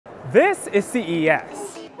This is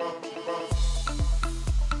CES.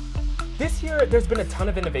 This year, there's been a ton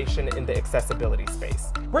of innovation in the accessibility space.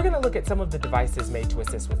 We're going to look at some of the devices made to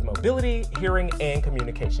assist with mobility, hearing, and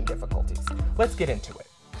communication difficulties. Let's get into it.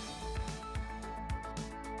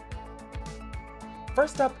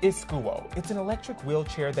 First up is Scewo. It's an electric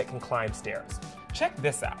wheelchair that can climb stairs. Check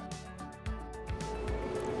this out.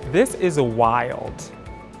 This is wild.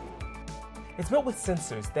 It's built with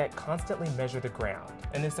sensors that constantly measure the ground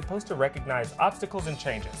and is supposed to recognize obstacles and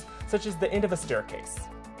changes, such as the end of a staircase.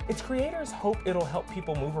 Its creators hope it'll help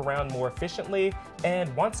people move around more efficiently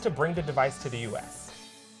and wants to bring the device to the US.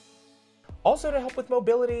 Also to help with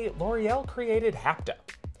mobility, L'Oreal created Hapta.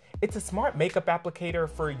 It's a smart makeup applicator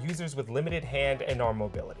for users with limited hand and arm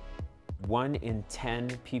mobility. 1 in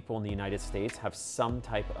 10 people in the United States have some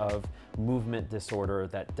type of movement disorder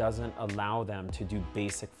that doesn't allow them to do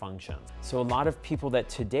basic functions. So a lot of people that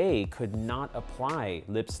today could not apply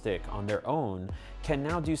lipstick on their own can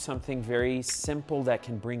now do something very simple that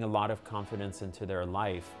can bring a lot of confidence into their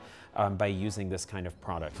life by using this kind of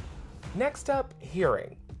product. Next up,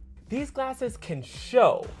 hearing. These glasses can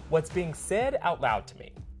show what's being said out loud to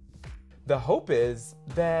me. The hope is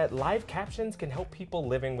that live captions can help people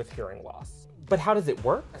living with hearing loss. But how does it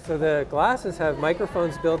work? So the glasses have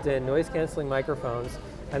microphones built in, noise-canceling microphones,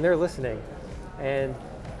 and they're listening. And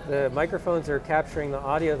the microphones are capturing the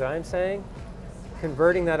audio that I'm saying,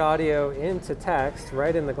 converting that audio into text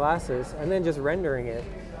right in the glasses, and then just rendering it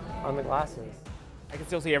on the glasses. I can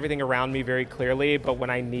still see everything around me very clearly, but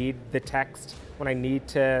when I need the text, when I need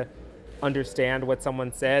to understand what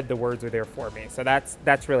someone said, the words are there for me. So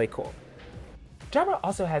that's really cool. Jabra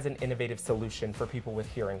also has an innovative solution for people with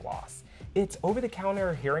hearing loss. Its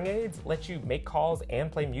over-the-counter hearing aids let you make calls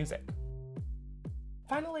and play music.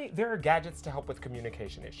 Finally, there are gadgets to help with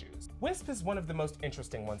communication issues. Wisp is one of the most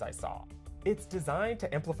interesting ones I saw. It's designed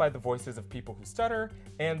to amplify the voices of people who stutter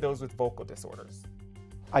and those with vocal disorders.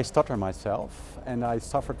 I stutter myself, and I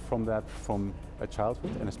suffered from that from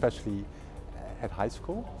childhood, and especially at high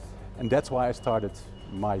school. And that's why I started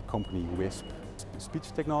my company, Wisp.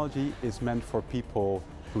 Speech technology is meant for people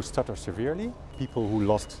who stutter severely, people who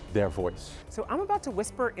lost their voice. So I'm about to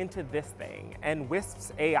whisper into this thing, and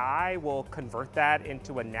Wisp's AI will convert that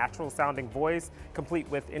into a natural sounding voice, complete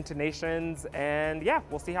with intonations, and yeah,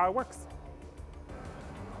 we'll see how it works.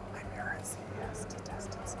 I'm here at CES to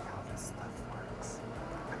test and see how this stuff works.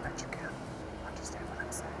 I bet you can understand what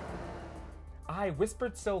I'm saying. I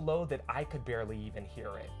whispered so low that I could barely even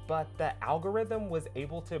hear it, but the algorithm was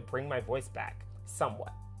able to bring my voice back,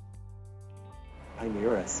 somewhat. I'm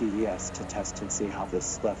here at CES to test and see how this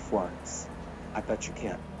stuff works. I bet you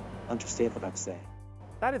can't understand what I'm saying.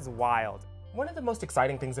 That is wild. One of the most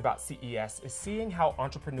exciting things about CES is seeing how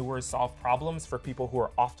entrepreneurs solve problems for people who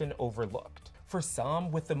are often overlooked. For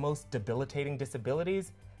some with the most debilitating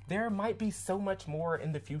disabilities, there might be so much more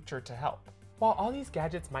in the future to help. While all these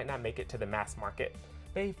gadgets might not make it to the mass market,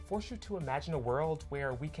 they force you to imagine a world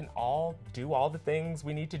where we can all do all the things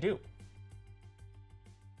we need to do.